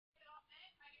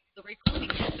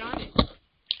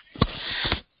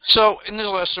So in this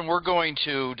lesson, we're going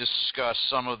to discuss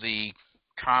some of the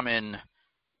common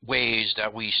ways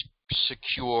that we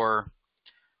secure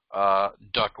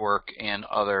ductwork and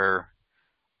other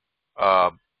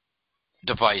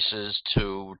devices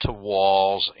to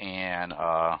walls and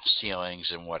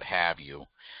ceilings and what have you.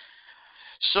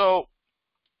 So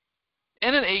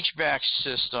in an HVAC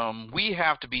system, we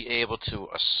have to be able to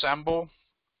assemble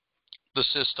the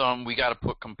system. We got to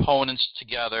put components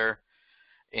together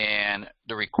and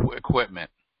the equipment.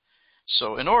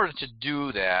 So in order to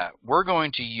do that, we're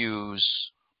going to use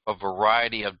a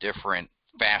variety of different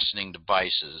fastening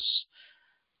devices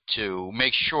to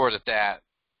make sure that that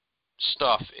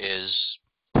stuff is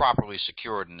properly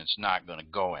secured and it's not going to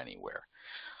go anywhere.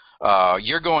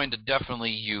 You're going to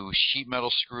definitely use sheet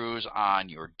metal screws on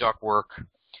your ductwork.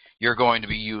 You're going to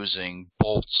be using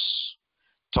bolts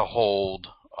to hold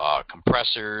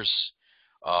compressors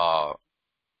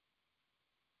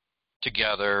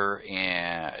together,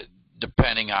 and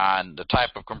depending on the type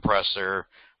of compressor,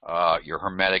 your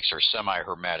hermetics or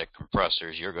semi-hermetic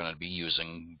compressors, you're going to be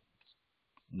using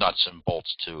nuts and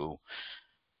bolts to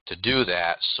do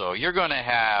that. So you're going to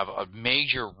have a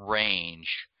major range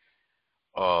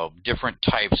of different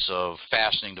types of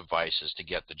fastening devices to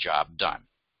get the job done.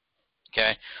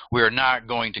 Okay, we are not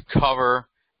going to cover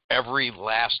every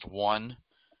last one,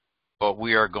 but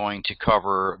we are going to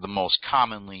cover the most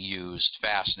commonly used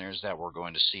fasteners that we're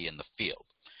going to see in the field.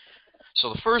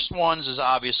 So the first ones is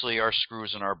obviously our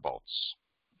screws and our bolts.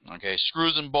 Okay,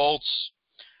 screws and bolts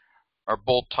are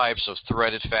both types of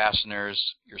threaded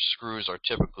fasteners. Your screws are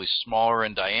typically smaller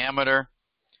in diameter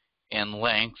and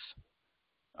length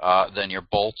than your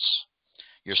bolts.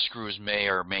 Your screws may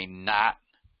or may not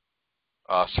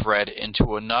thread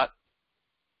into a nut,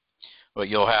 but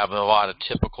you'll have a lot of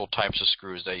typical types of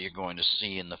screws that you're going to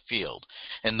see in the field.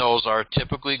 And those are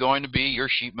typically going to be your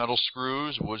sheet metal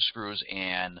screws, wood screws,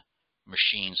 and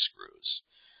machine screws.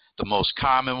 The most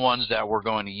common ones that we're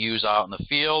going to use out in the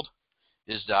field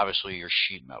is obviously your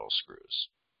sheet metal screws.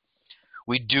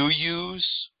 We do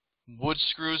use wood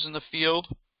screws in the field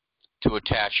to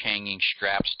attach hanging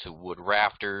straps to wood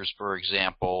rafters, for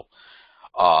example.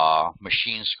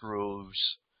 Machine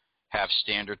screws have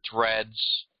standard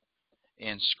threads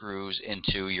and screws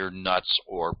into your nuts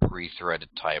or pre-threaded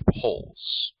type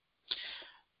holes.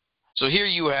 So here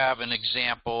you have an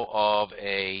example of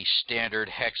a standard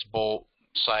hex bolt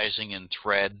sizing and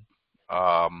thread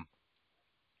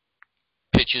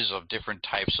pitches of different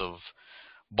types of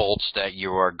bolts that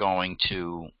you are going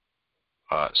to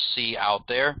see out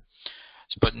there.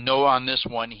 But note on this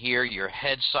one here, your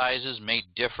head sizes may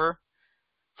differ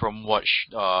from what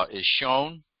is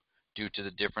shown due to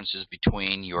the differences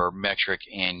between your metric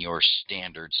and your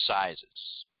standard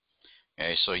sizes.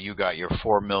 Okay, so you got your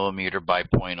 4mm by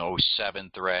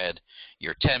 0.07 thread,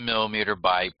 your 10mm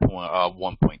by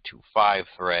 1.25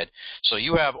 thread. So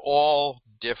you have all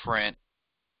different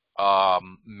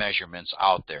measurements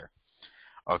out there.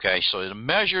 Okay, so to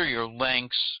measure your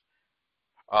lengths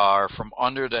are from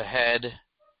under the head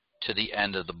to the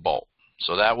end of the bolt.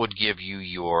 So that would give you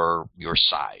your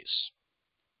size.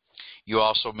 You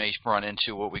also may run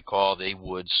into what we call the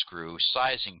wood screw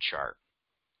sizing chart.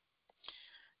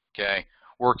 Okay,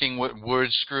 working with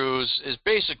wood screws is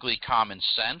basically common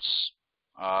sense.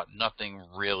 Nothing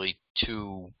really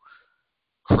too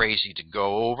crazy to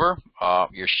go over.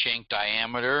 Your shank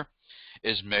diameter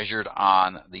is measured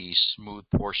on the smooth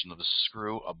portion of the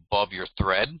screw above your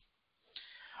thread.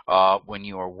 When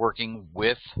you are working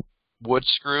with wood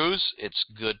screws, it's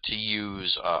good to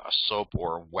use a soap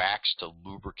or wax to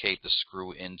lubricate the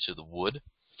screw into the wood.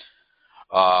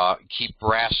 Keep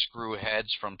brass screw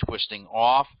heads from twisting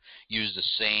off. Use the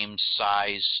same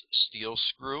size steel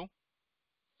screw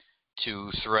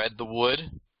to thread the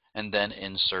wood, and then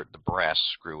insert the brass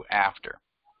screw after.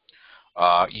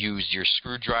 Use your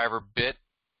screwdriver bit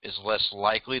is less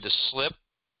likely to slip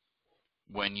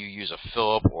when you use a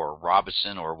Phillips or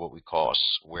Robinson or what we call a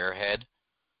square head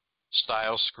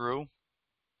style screw.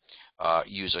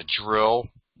 Use a drill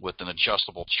with an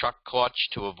adjustable chuck clutch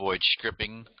to avoid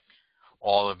stripping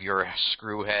all of your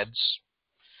screw heads,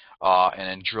 and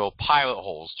then drill pilot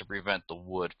holes to prevent the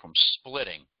wood from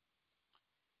splitting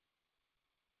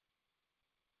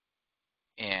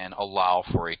and allow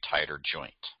for a tighter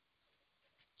joint.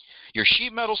 Your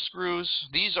sheet metal screws,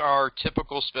 these are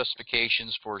typical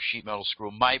specifications for a sheet metal screw.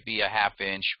 Might be a 1/2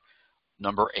 inch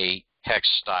number 8 hex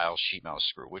style sheet metal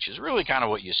screw, which is really kind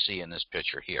of what you see in this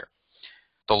picture here.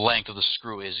 The length of the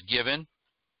screw is given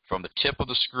from the tip of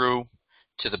the screw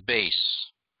to the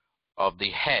base of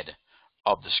the head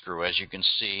of the screw. As you can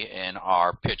see in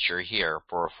our picture here,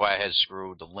 for a flathead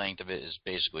screw, the length of it is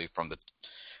basically from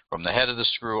the head of the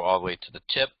screw all the way to the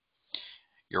tip.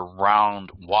 Your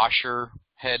round washer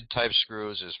head type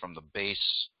screws is from the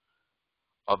base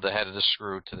of the head of the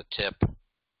screw to the tip,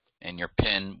 and your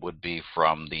pin would be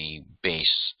from the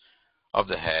base of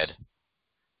the head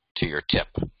to your tip.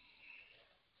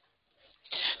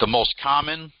 The most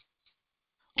common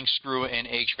screw in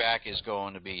HVAC is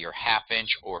going to be your 1/2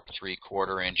 inch or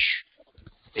 3/4 inch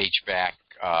HVAC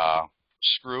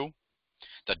screw.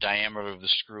 The diameter of the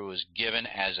screw is given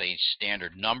as a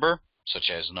standard number, such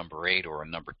as number 8 or a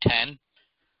number 10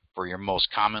 for your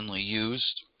most commonly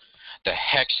used. The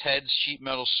hex head sheet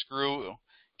metal screw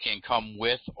can come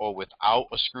with or without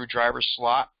a screwdriver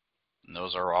slot, and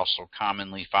those are also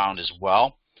commonly found as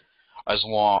well,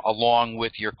 along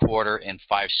with your 1/4 and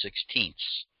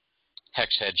 5/16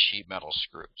 hex head sheet metal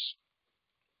screws.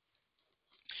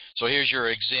 So here's your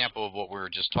example of what we were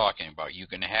just talking about. You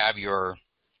can have your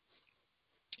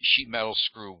sheet metal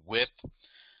screw with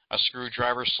a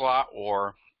screwdriver slot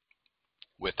or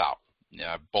without.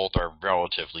 Both are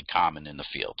relatively common in the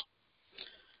field.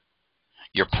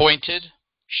 Your pointed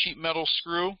sheet metal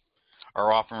screw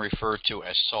are often referred to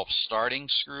as self-starting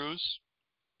screws,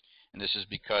 and this is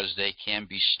because they can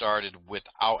be started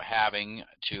without having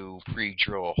to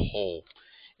pre-drill a hole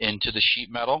into the sheet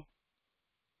metal.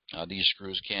 These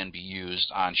screws can be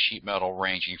used on sheet metal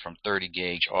ranging from 30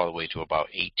 gauge all the way to about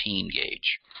 18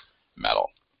 gauge metal.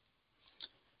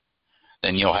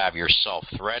 Then you'll have your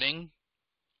self-threading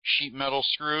sheet metal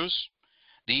screws.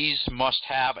 These must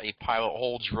have a pilot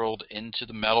hole drilled into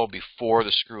the metal before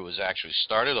the screw is actually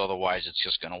started, otherwise it's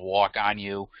just going to walk on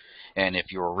you, and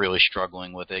if you're really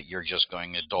struggling with it, you're just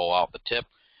going to dole out the tip,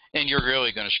 and you're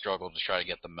really going to struggle to try to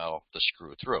get the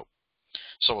screw through.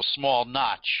 So a small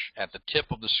notch at the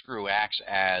tip of the screw acts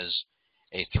as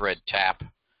a thread tap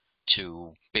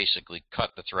to basically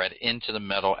cut the thread into the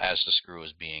metal as the screw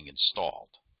is being installed.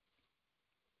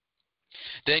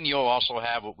 Then you'll also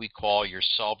have what we call your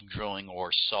self-drilling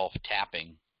or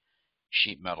self-tapping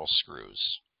sheet metal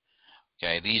screws.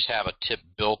 Okay, these have a tip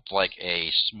built like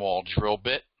a small drill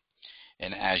bit,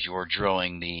 and as you're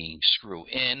drilling the screw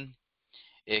in,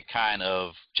 it kind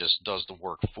of just does the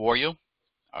work for you.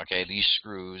 Okay, these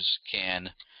screws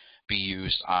can be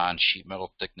used on sheet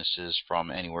metal thicknesses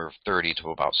from anywhere from 30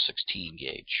 to about 16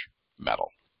 gauge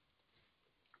metal.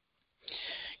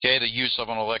 Okay, the use of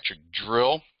an electric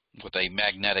drill with a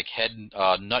magnetic head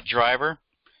nut driver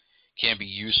can be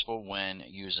useful when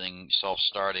using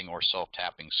self-starting or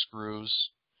self-tapping screws.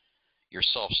 Your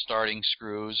self-starting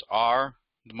screws are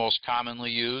the most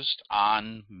commonly used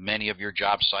on many of your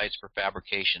job sites for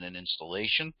fabrication and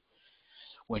installation.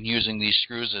 When using these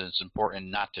screws, it's important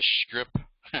not to strip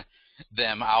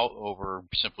them out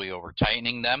simply over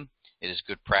tightening them. It is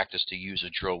good practice to use a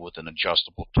drill with an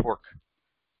adjustable torque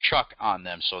chuck on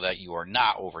them so that you are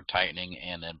not over tightening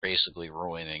and then basically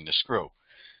ruining the screw.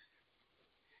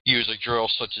 Use a drill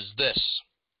such as this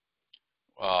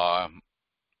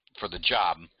for the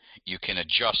job. You can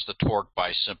adjust the torque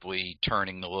by simply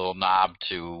turning the little knob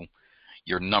to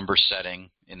your number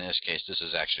setting. In this case, this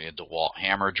is actually a DeWalt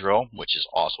hammer drill, which is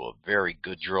also a very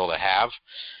good drill to have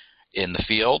in the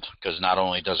field, because not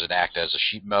only does it act as a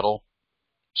sheet metal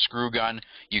screw gun,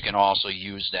 you can also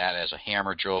use that as a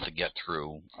hammer drill to get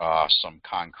through some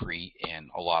concrete and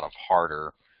a lot of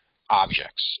harder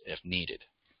objects if needed.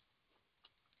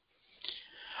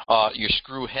 Your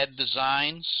screw head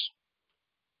designs,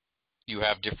 you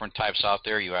have different types out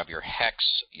there. You have your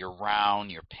hex, your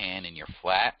round, your pan, and your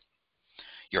flat.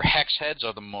 Your hex heads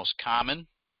are the most common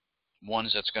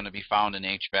ones that's going to be found in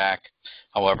HVAC.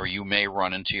 However, you may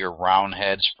run into your round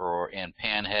heads and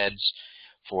pan heads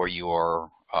for your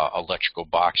electrical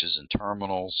boxes and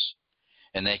terminals,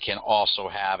 and they can also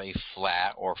have a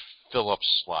flat or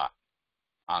Phillips slot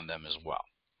on them as well.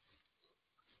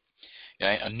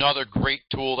 Okay. Another great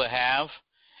tool to have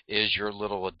is your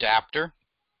little adapter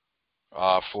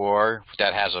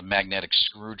that has a magnetic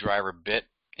screwdriver bit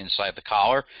inside the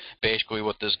collar. Basically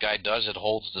what this guy does, it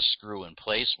holds the screw in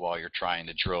place while you're trying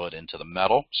to drill it into the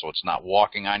metal, so it's not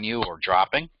walking on you or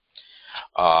dropping.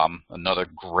 Another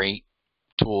great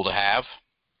tool to have.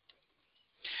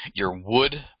 Your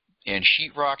wood and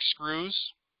sheetrock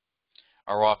screws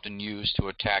are often used to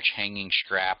attach hanging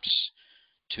straps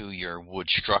to your wood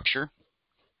structure.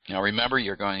 Now remember,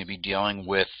 you're going to be dealing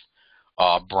with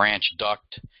branch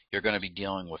duct, you're going to be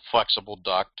dealing with flexible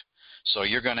duct, so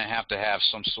you're going to have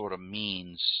some sort of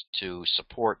means to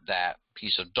support that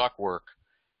piece of ductwork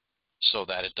so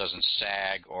that it doesn't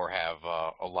sag or have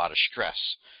a lot of stress.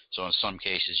 So in some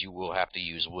cases you will have to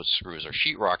use wood screws or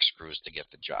sheetrock screws to get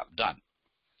the job done.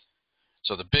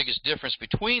 So the biggest difference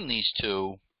between these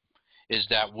two is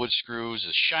that wood screws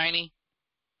is shiny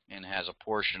and has a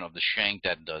portion of the shank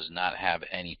that does not have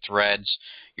any threads.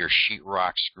 Your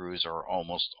sheetrock screws are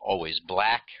almost always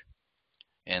black,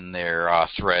 and their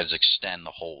threads extend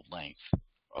the whole length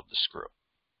of the screw.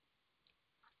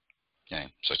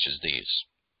 Okay, such as these.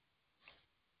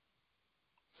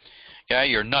 Okay,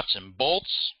 your nuts and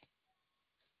bolts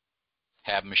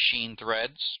have machine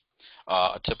threads.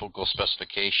 A typical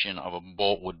specification of a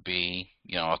bolt would be,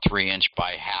 a 3-inch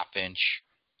by 1/2-inch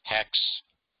hex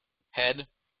head.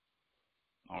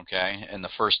 Okay, and the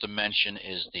first dimension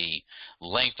is the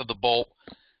length of the bolt.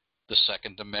 The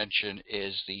second dimension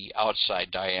is the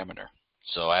outside diameter.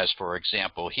 So as for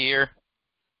example here,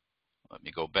 let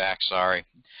me go back, sorry.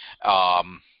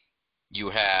 You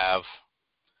have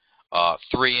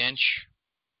 3-inch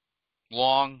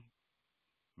long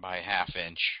by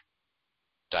 1/2-inch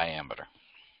diameter.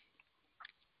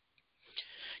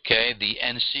 Okay, the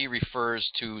NC refers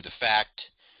to the fact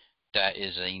that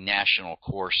is a national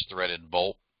coarse threaded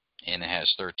bolt, and it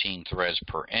has 13 threads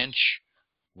per inch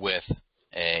with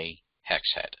a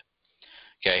hex head.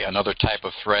 Okay, another type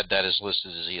of thread that is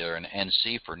listed is either an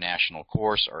NC for national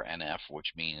coarse or NF,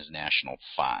 which means national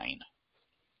fine.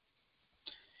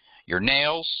 Your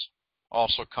nails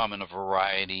also come in a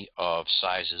variety of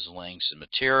sizes, lengths, and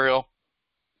material,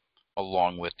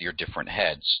 along with your different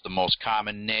heads. The most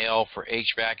common nail for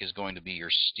HVAC is going to be your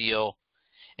steel,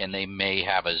 and they may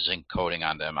have a zinc coating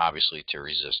on them, obviously, to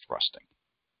resist rusting.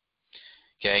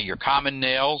 Okay, your common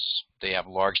nails, they have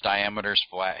large diameters,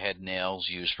 flathead nails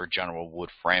used for general wood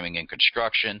framing and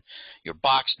construction. Your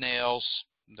box nails,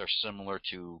 they're similar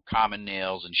to common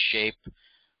nails in shape,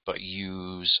 but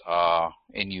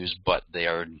they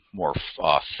are more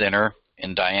thinner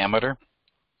in diameter.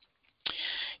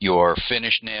 Your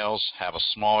finish nails have a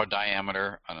smaller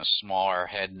diameter and a smaller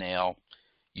head nail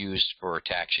used for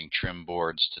attaching trim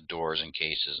boards to doors and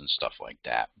cases and stuff like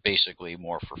that. Basically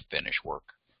more for finish work.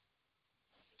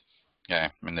 Okay,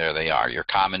 and there they are, your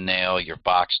common nail, your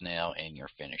box nail, and your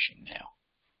finishing nail.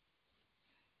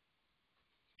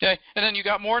 Okay, and then you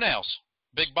got more nails.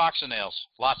 Big box of nails.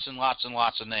 Lots and lots and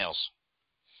lots of nails.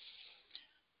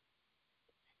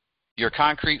 Your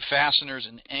concrete fasteners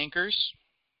and anchors.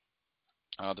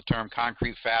 The term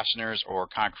concrete fasteners or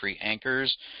concrete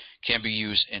anchors can be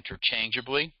used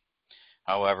interchangeably.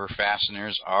 However,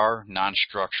 fasteners are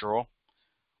non-structural,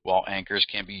 while anchors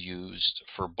can be used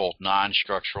for both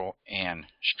non-structural and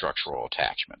structural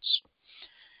attachments.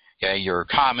 Okay, your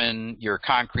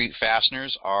concrete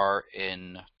fasteners are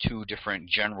in two different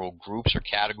general groups or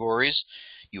categories.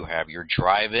 You have your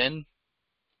drive-in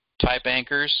type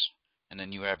anchors, and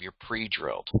then you have your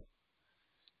pre-drilled.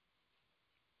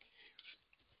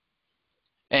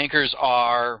 Anchors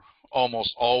are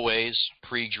almost always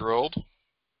pre-drilled,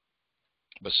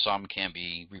 but some can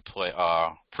be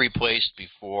pre-placed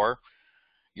before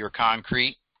your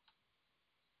concrete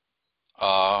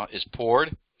is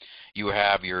poured. You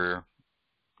have your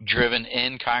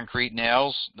driven-in concrete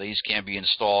nails. These can be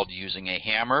installed using a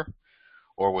hammer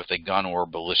or with a gun or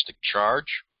ballistic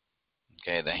charge.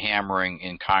 Okay, the hammering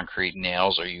in concrete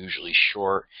nails are usually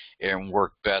short and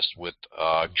work best with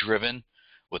driven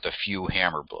with a few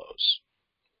hammer blows.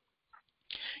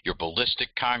 Your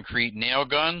ballistic concrete nail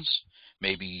guns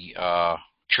may be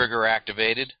trigger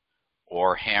activated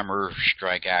or hammer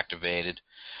strike activated.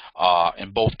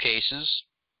 In both cases,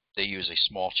 they use a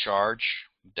small charge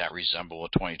that resemble a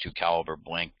 .22 caliber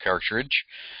blank cartridge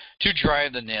to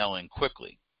drive the nail in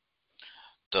quickly.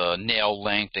 The nail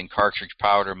length and cartridge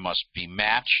powder must be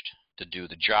matched to do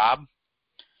the job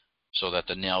so that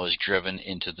the nail is driven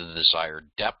into the desired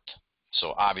depth.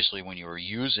 So obviously when you are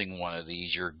using one of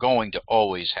these, you're going to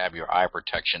always have your eye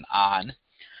protection on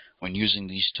when using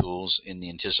these tools in the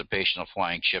anticipation of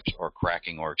flying chips or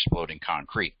cracking or exploding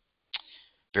concrete.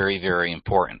 Very, very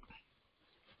important.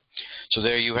 So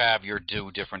there you have your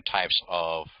two different types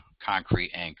of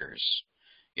concrete anchors.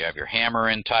 You have your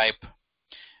hammer-in type,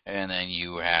 and then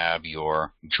you have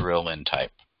your drill-in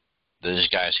type. These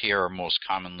guys here are most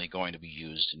commonly going to be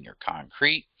used in your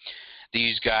concrete.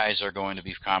 These guys are going to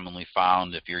be commonly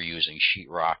found if you're using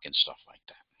sheetrock and stuff like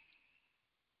that.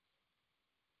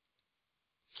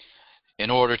 In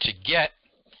order to get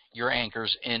your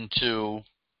anchors into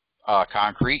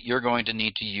concrete, you're going to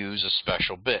need to use a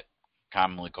special bit,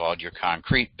 commonly called your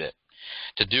concrete bit.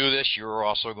 To do this, you're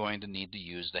also going to need to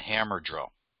use the hammer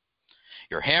drill.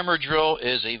 Your hammer drill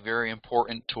is a very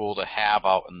important tool to have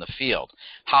out in the field.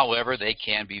 However, they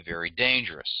can be very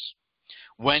dangerous.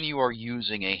 when you are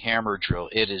using a hammer drill,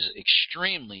 it is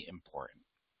extremely important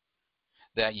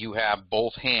that you have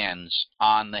both hands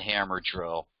on the hammer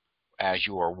drill as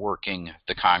you are working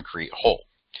the concrete hole.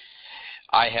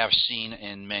 I have seen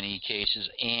in many cases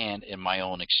and in my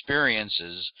own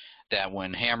experiences that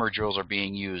when hammer drills are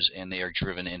being used and they are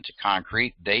driven into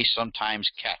concrete, they sometimes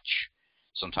catch.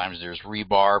 Sometimes there's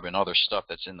rebarb and other stuff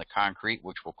that's in the concrete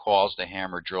which will cause the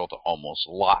hammer drill to almost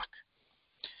lock.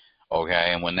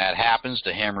 Okay, and when that happens,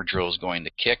 the hammer drill is going to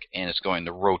kick and it's going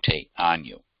to rotate on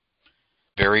you.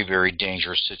 Very, very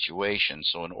dangerous situation.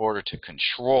 So in order to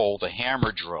control the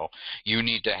hammer drill, you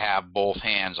need to have both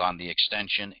hands on the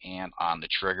extension and on the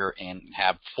trigger and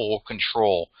have full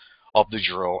control of the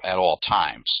drill at all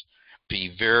times.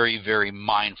 Be very, very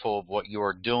mindful of what you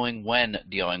are doing when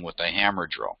dealing with the hammer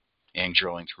drill and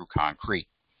drilling through concrete.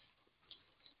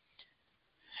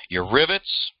 Your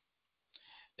rivets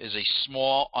is a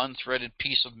small unthreaded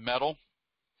piece of metal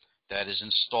that is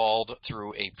installed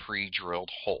through a pre-drilled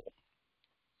hole.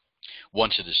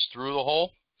 Once it is through the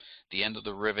hole, the end of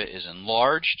the rivet is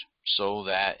enlarged so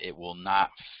that it will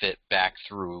not fit back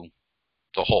through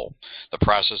the hole. The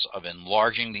process of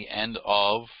enlarging the end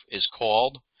of is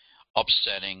called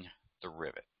upsetting the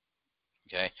rivet.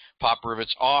 Okay? Pop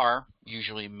rivets are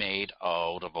usually made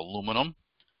out of aluminum,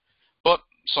 but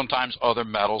sometimes other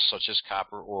metals such as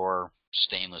copper or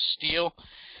stainless steel,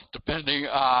 depending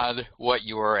on what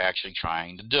you are actually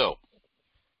trying to do.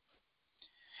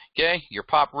 Okay, your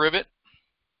pop rivet,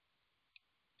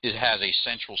 it has a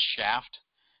central shaft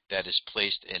that is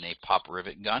placed in a pop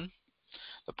rivet gun.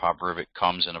 The pop rivet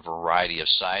comes in a variety of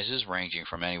sizes ranging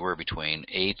from anywhere between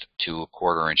 1/8 to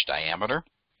 1/4 inch diameter,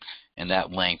 and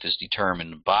that length is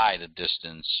determined by the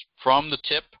distance from the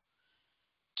tip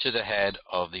to the head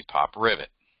of the pop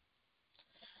rivet.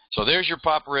 So there's your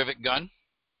pop rivet gun.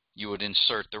 You would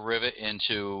insert the rivet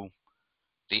into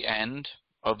the end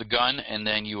of the gun, and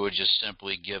then you would just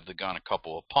simply give the gun a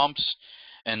couple of pumps,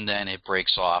 and then it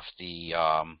breaks off the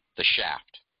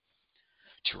shaft.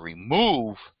 To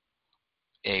remove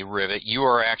a rivet, you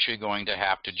are actually going to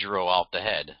have to drill out the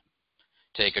head.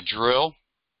 Take a drill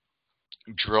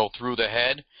through the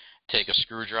head, take a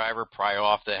screwdriver, pry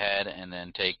off the head, and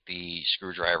then take the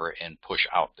screwdriver and push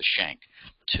out the shank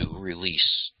to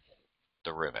release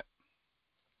the rivet.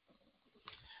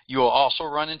 You will also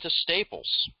run into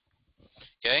staples.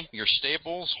 Okay, your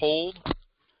staples hold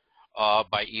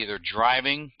by either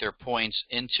driving their points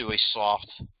into a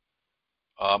soft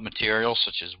material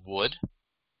such as wood,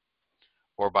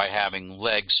 or by having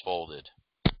legs folded,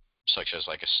 such as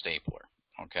like a stapler.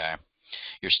 Okay,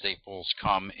 your staples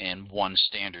come in one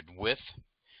standard width.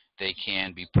 They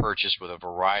can be purchased with a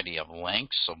variety of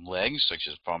lengths of legs, such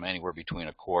as from anywhere between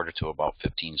 1/4 to about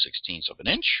 15/16 of an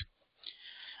inch.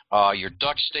 Your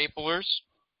duct staplers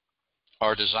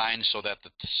are designed so that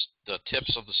the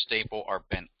tips of the staple are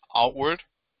bent outward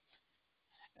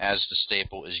as the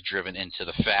staple is driven into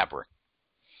the fabric.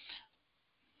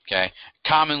 Okay,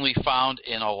 commonly found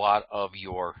in a lot of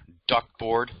your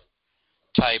ductboard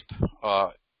type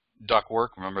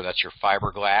ductwork. Remember, that's your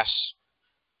fiberglass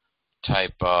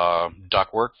type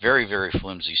ductwork. Very, very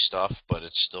flimsy stuff, but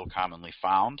it's still commonly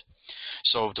found.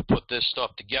 So to put this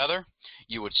stuff together,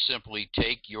 you would simply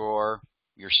take your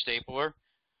stapler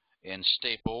and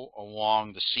staple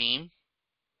along the seam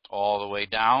all the way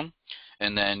down,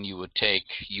 and then you would take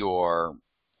your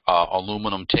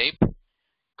aluminum tape,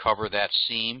 cover that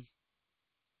seam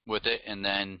with it, and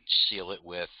then seal it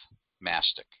with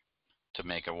mastic to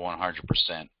make a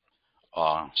 100%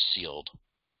 sealed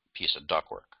piece of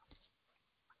ductwork.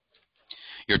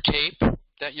 Your tape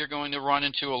that you're going to run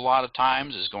into a lot of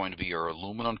times is going to be your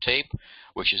aluminum tape,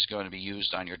 which is going to be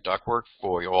used on your ductwork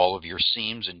for all of your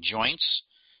seams and joints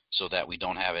so that we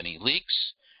don't have any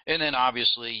leaks. And then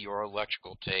obviously your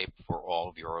electrical tape for all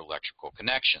of your electrical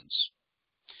connections.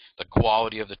 The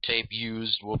quality of the tape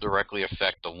used will directly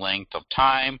affect the length of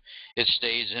time it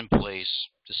stays in place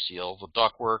to seal the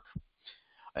ductwork.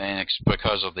 And it's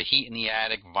because of the heat in the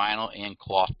attic, vinyl and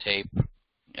cloth tape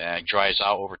dries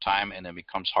out over time and then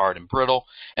becomes hard and brittle,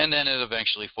 and then it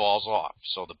eventually falls off.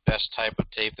 So the best type of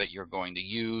tape that you're going to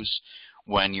use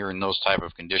when you're in those type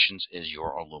of conditions is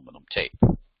your aluminum tape.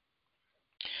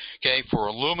 Okay, for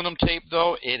aluminum tape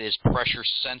though, it is pressure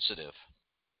sensitive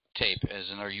tape, as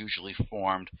in are usually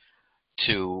formed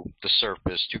to the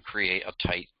surface to create a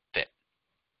tight fit.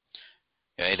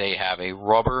 Okay, they have a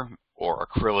rubber or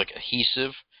acrylic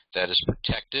adhesive that is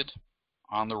protected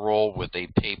on the roll with a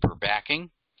paper backing.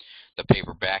 The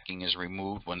paper backing is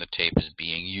removed when the tape is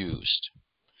being used.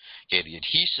 Okay, the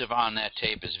adhesive on that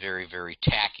tape is very, very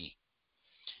tacky.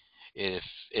 If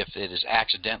it is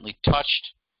accidentally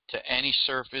touched, to any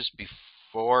surface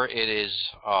before it is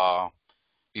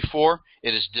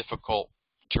difficult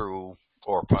to,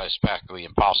 or practically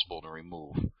impossible to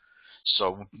remove.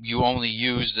 So you only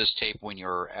use this tape when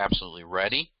you're absolutely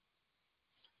ready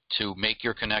to make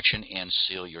your connection and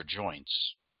seal your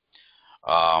joints.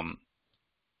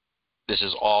 This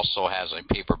also has a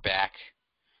paper back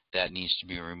that needs to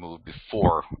be removed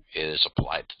before it is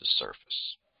applied to the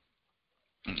surface.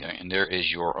 Okay, and there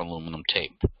is your aluminum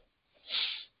tape.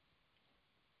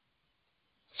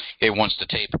 Okay, once the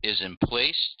tape is in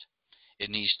place, it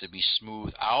needs to be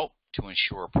smoothed out to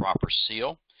ensure a proper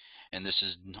seal. And this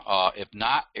is, if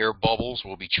not, air bubbles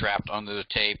will be trapped under the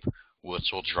tape,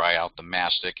 which will dry out the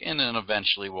mastic. And then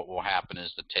eventually what will happen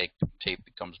is the tape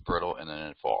becomes brittle and then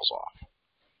it falls off.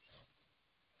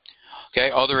 Okay,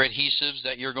 other adhesives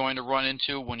that you're going to run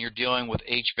into when you're dealing with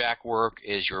HVAC work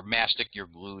is your mastic, your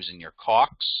glues, and your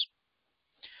caulks.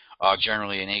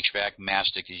 Generally, in HVAC,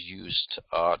 mastic is used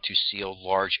to seal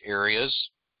large areas,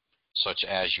 such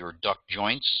as your duct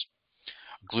joints.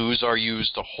 Glues are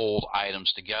used to hold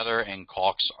items together, and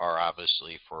caulks are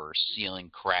obviously for sealing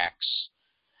cracks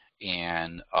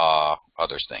and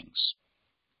other things.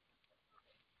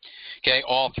 Okay,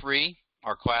 all three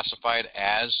are classified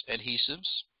as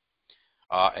adhesives.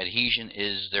 Adhesion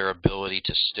is their ability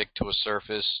to stick to a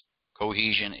surface.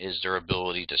 Cohesion is their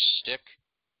ability to stick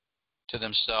to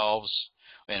themselves.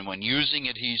 And when using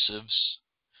adhesives,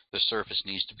 the surface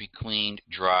needs to be cleaned,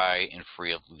 dry, and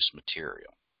free of loose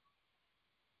material.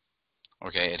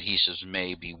 Okay, adhesives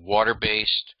may be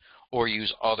water-based or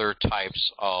use other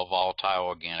types of volatile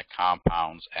organic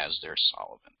compounds as their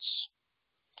solvents.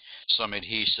 Some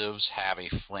adhesives have a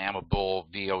flammable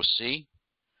VOC,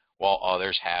 while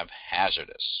others have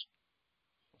hazardous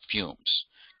fumes.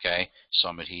 Okay,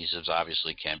 some adhesives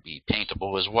obviously can be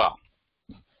paintable as well.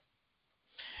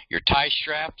 Your tie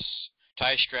straps.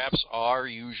 Tie straps are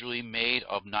usually made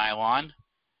of nylon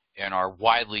and are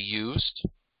widely used.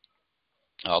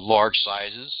 Large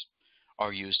sizes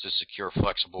are used to secure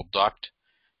flexible duct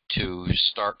to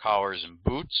start collars and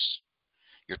boots.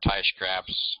 Your tie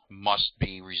straps must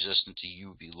be resistant to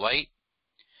UV light.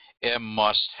 It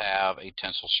must have a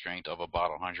tensile strength of about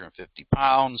 150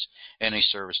 pounds and a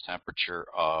service temperature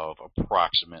of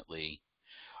approximately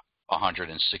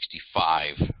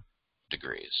 165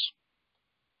 degrees.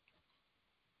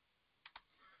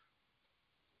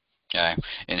 Okay,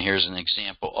 and here's an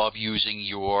example of using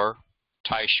your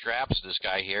tie straps. This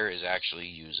guy here is actually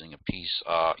using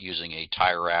using a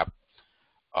tie wrap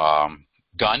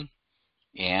gun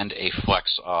and a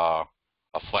flex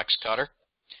cutter.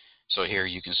 So here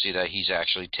you can see that he's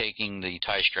actually taking the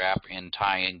tie strap and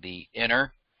tying the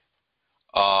inner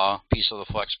piece of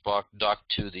the flex duct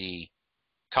to the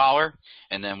collar,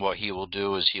 and then what he will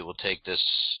do is he will take this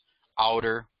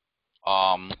outer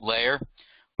layer,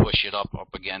 push it up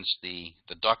against the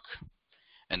duct,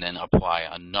 and then apply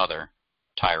another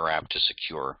tie wrap to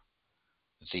secure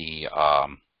the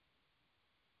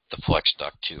flex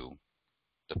duct to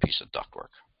the piece of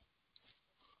ductwork.